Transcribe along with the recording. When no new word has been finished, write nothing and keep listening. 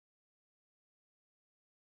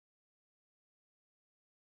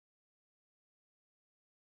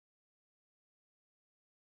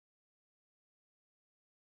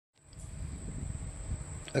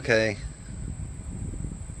Okay,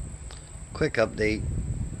 quick update.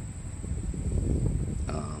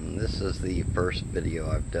 This is the first video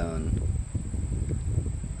I've done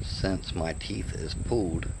since my teeth is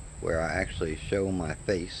pulled, where I actually show my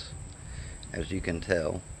face. As you can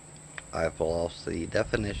tell, I've lost the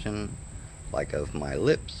definition, like, of my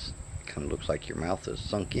lips. It kind of looks like your mouth is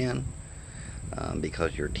sunk in,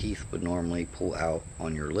 because your teeth would normally pull out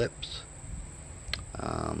on your lips.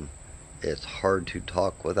 It's hard to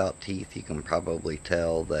talk without teeth. You can probably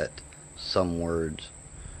tell that some words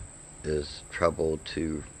is trouble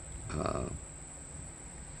to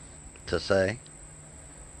say.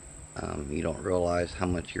 You don't realize how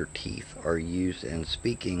much your teeth are used in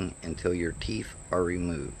speaking until your teeth are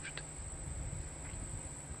removed.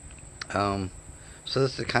 So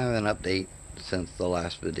this is kind of an update since the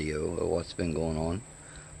last video of what's been going on.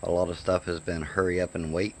 A lot of stuff has been hurry up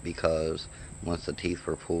and wait, because once the teeth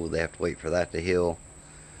were pulled, they have to wait for that to heal.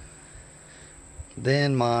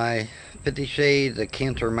 Then my 50 Shades of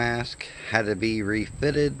Cancer mask had to be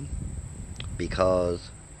refitted, because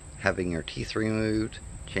having your teeth removed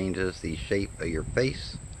changes the shape of your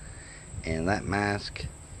face, and that mask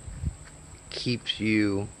keeps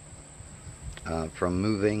you from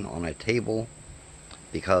moving on a table,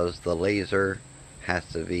 because the laser has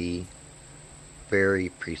to be very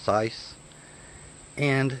precise.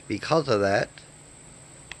 And because of that,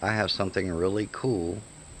 I have something really cool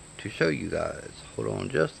to show you guys. Hold on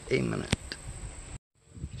just a minute.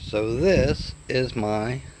 So this is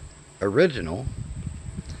my original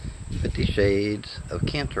 50 Shades of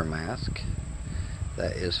Cancer mask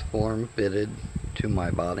that is form fitted to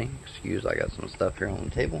my body. Excuse, I got some stuff here on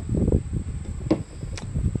the table.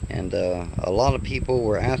 And a lot of people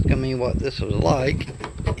were asking me what this was like,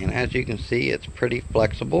 and as you can see, it's pretty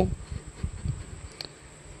flexible.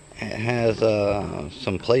 It has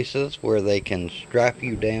some places where they can strap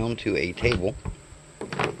you down to a table.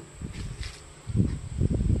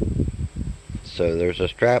 So there's a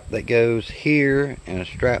strap that goes here and a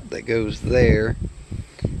strap that goes there,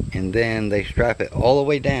 and then they strap it all the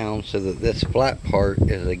way down so that this flat part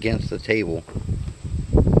is against the table.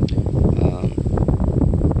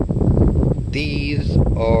 These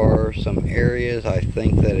are some areas I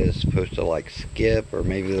think that is supposed to, like, skip, or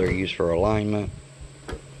maybe they're used for alignment.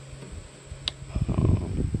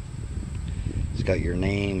 It's got your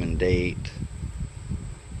name and date.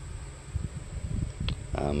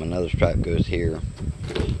 Another strap goes here.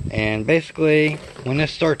 And basically, when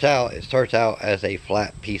this starts out, it starts out as a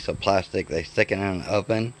flat piece of plastic. They stick it in an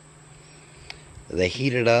oven. They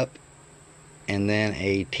heat it up. And then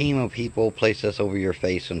a team of people place this over your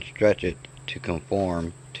face and stretch it to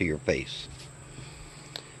conform to your face.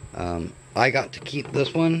 I got to keep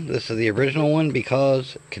this one. This is the original one,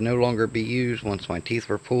 because it can no longer be used once my teeth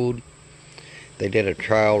were pulled. They did a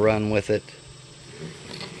trial run with it,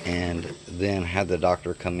 and then had the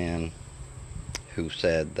doctor come in who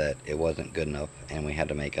said that it wasn't good enough and we had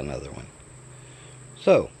to make another one.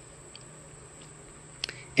 So,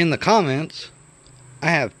 in the comments, I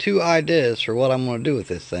have two ideas for what I'm going to do with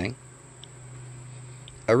this thing.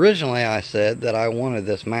 Originally, I said that I wanted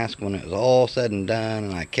this mask when it was all said and done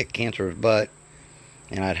and I kicked cancer's butt,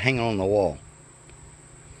 and I'd hang it on the wall.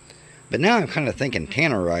 But now I'm kind of thinking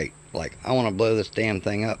Tannerite. Like, I want to blow this damn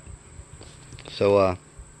thing up. So,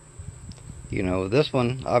 you know, this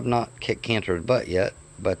one, I've not kicked cancer's butt yet,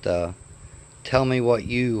 but tell me what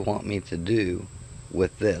you want me to do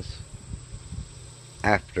with this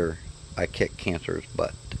after I kick cancer's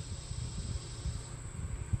butt.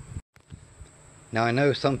 Now, I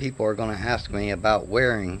know some people are going to ask me about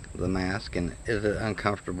wearing the mask, and is it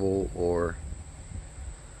uncomfortable, or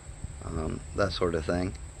that sort of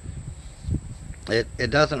thing. It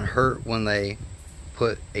doesn't hurt when they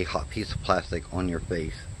put a hot piece of plastic on your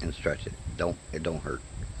face and stretch it. It don't hurt.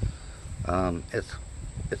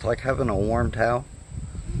 It's like having a warm towel.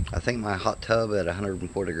 I think my hot tub at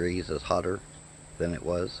 104 degrees is hotter than it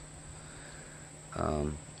was.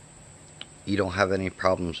 You don't have any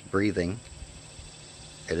problems breathing.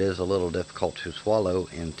 It is a little difficult to swallow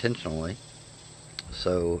intentionally.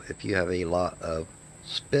 So if you have a lot of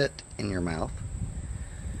spit in your mouth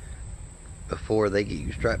before they get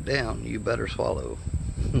you strapped down, you better swallow.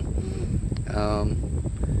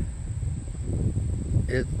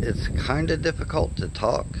 It's kind of difficult to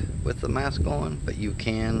talk with the mask on, but you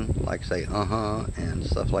can, like, say and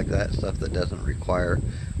stuff like that, stuff that doesn't require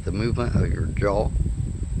the movement of your jaw.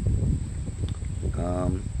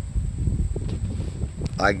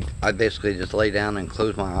 I basically just lay down and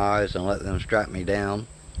close my eyes and let them strap me down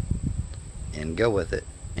and go with it.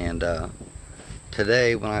 And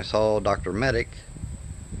today, when I saw Dr. Medic,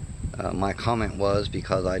 My comment was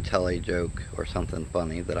because I tell a joke or something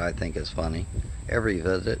funny that I think is funny every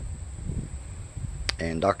visit.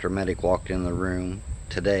 And Dr. Medic walked in the room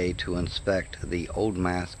today to inspect the old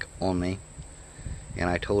mask on me. And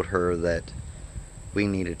I told her that we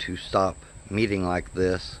needed to stop meeting like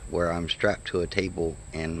this, where I'm strapped to a table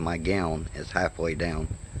and my gown is halfway down.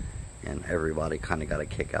 And everybody kind of got a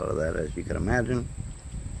kick out of that, as you can imagine.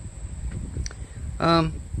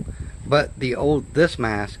 But this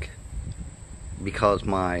mask, because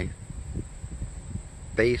my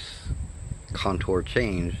face contour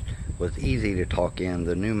changed, was easy to talk in.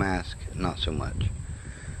 The new mask, not so much.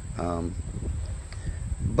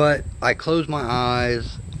 But I close my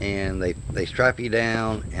eyes and they strap you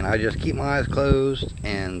down, and I just keep my eyes closed,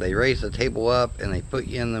 and they raise the table up and they put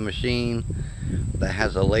you in the machine that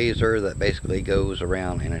has a laser that basically goes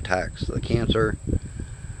around and attacks the cancer.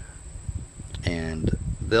 And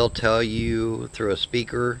they'll tell you through a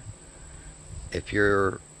speaker if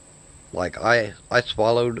you're like I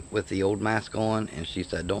swallowed with the old mask on, and she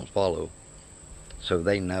said don't swallow, so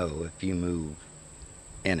they know if you move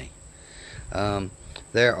any.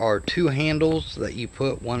 There are 2 handles that you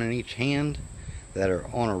put, one in each hand, that are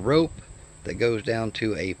on a rope that goes down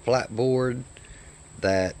to a flat board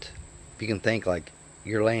that you can think like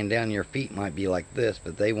you're laying down, your feet might be like this,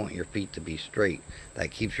 but they want your feet to be straight.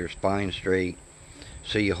 That keeps your spine straight.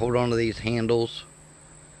 So you hold on to these handles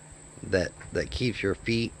that keeps your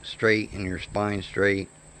feet straight and your spine straight.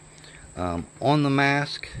 On the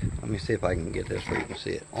mask, let me see if I can get this where you can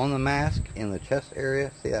see it. On the mask, in the chest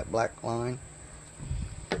area, see that black line?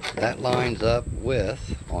 That lines up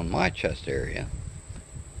with, on my chest area,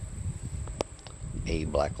 a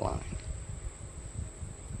black line.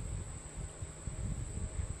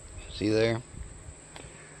 See there?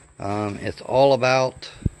 It's all about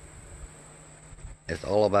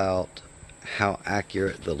how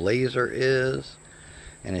accurate the laser is.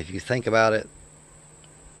 And if you think about it,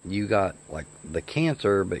 you got like the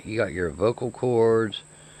cancer, but you got your vocal cords,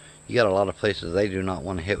 you got a lot of places they do not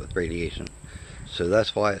want to hit with radiation. So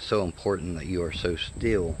that's why it's so important that you are so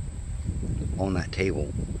still on that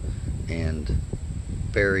table, and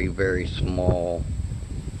very, very small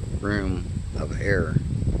room of air.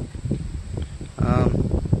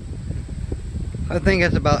 I think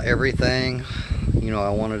that's about everything I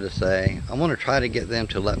wanted to say. I want to try to get them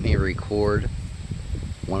to let me record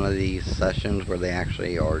one of these sessions where they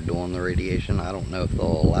actually are doing the radiation. I don't know if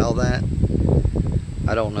they'll allow that.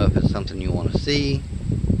 I don't know if it's something you want to see.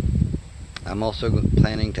 I'm also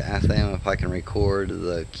planning to ask them if I can record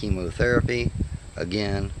the chemotherapy.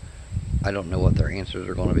 Again, I don't know what their answers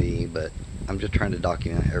are going to be, but I'm just trying to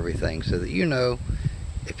document everything so that you know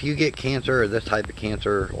if you get cancer or this type of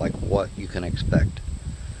cancer, like what you can expect.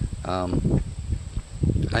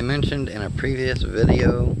 I mentioned in a previous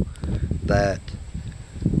video that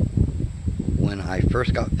when I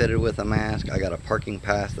first got fitted with a mask, I got a parking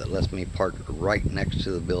pass that lets me park right next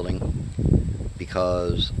to the building,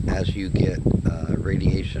 because as you get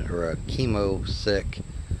radiation or a chemo sick,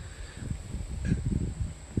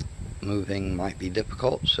 moving might be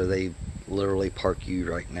difficult, so they literally park you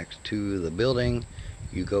right next to the building.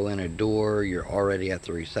 You go in a door, you're already at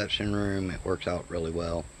the reception room. It works out really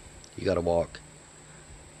well. You got to walk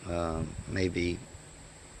maybe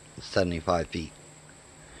 75 feet.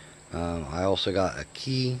 I also got a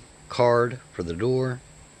key card for the door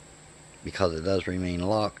because it does remain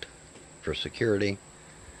locked for security,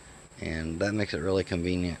 and that makes it really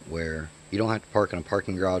convenient where you don't have to park in a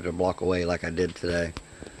parking garage a block away like I did today.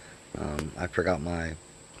 I forgot my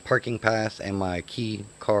parking pass and my key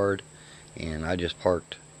card, and I just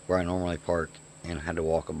parked where I normally park and had to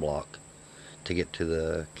walk a block to get to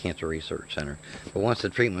the Cancer Research Center. But once the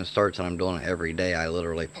treatment starts, and I'm doing it every day, I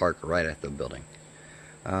literally park right at the building.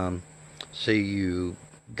 So you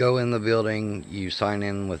go in the building, you sign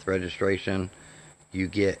in with registration, you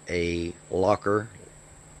get a locker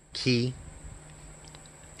key,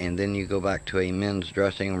 and then you go back to a men's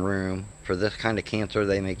dressing room. For this kind of cancer,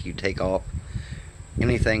 they make you take off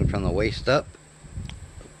anything from the waist up.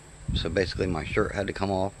 So basically my shirt had to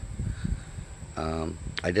come off.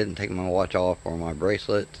 I didn't take my watch off or my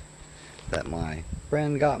bracelet that my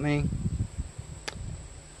friend got me.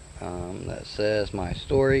 That says my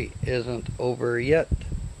story isn't over yet.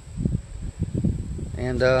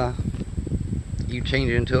 And you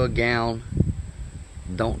change into a gown.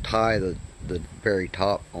 Don't tie the very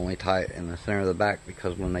top, only tie it in the center of the back,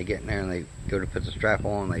 because when they get in there and they go to put the strap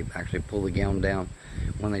on, they actually pull the gown down.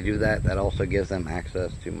 When they do that, that also gives them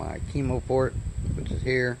access to my chemo port, which is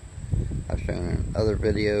here. I've shown in other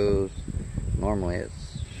videos. Normally it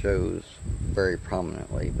shows very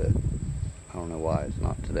prominently, but I don't know why it's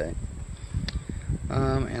not today.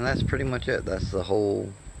 And that's pretty much it. That's the whole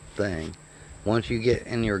thing. Once you get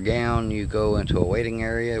in your gown, you go into a waiting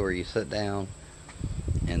area where you sit down,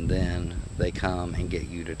 and then they come and get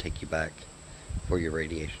you to take you back for your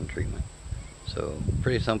radiation treatment. So,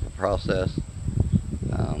 pretty simple process.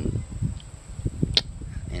 Um,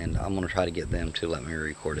 and I'm going to try to get them to let me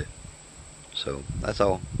record it. So, that's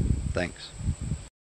all. Thanks.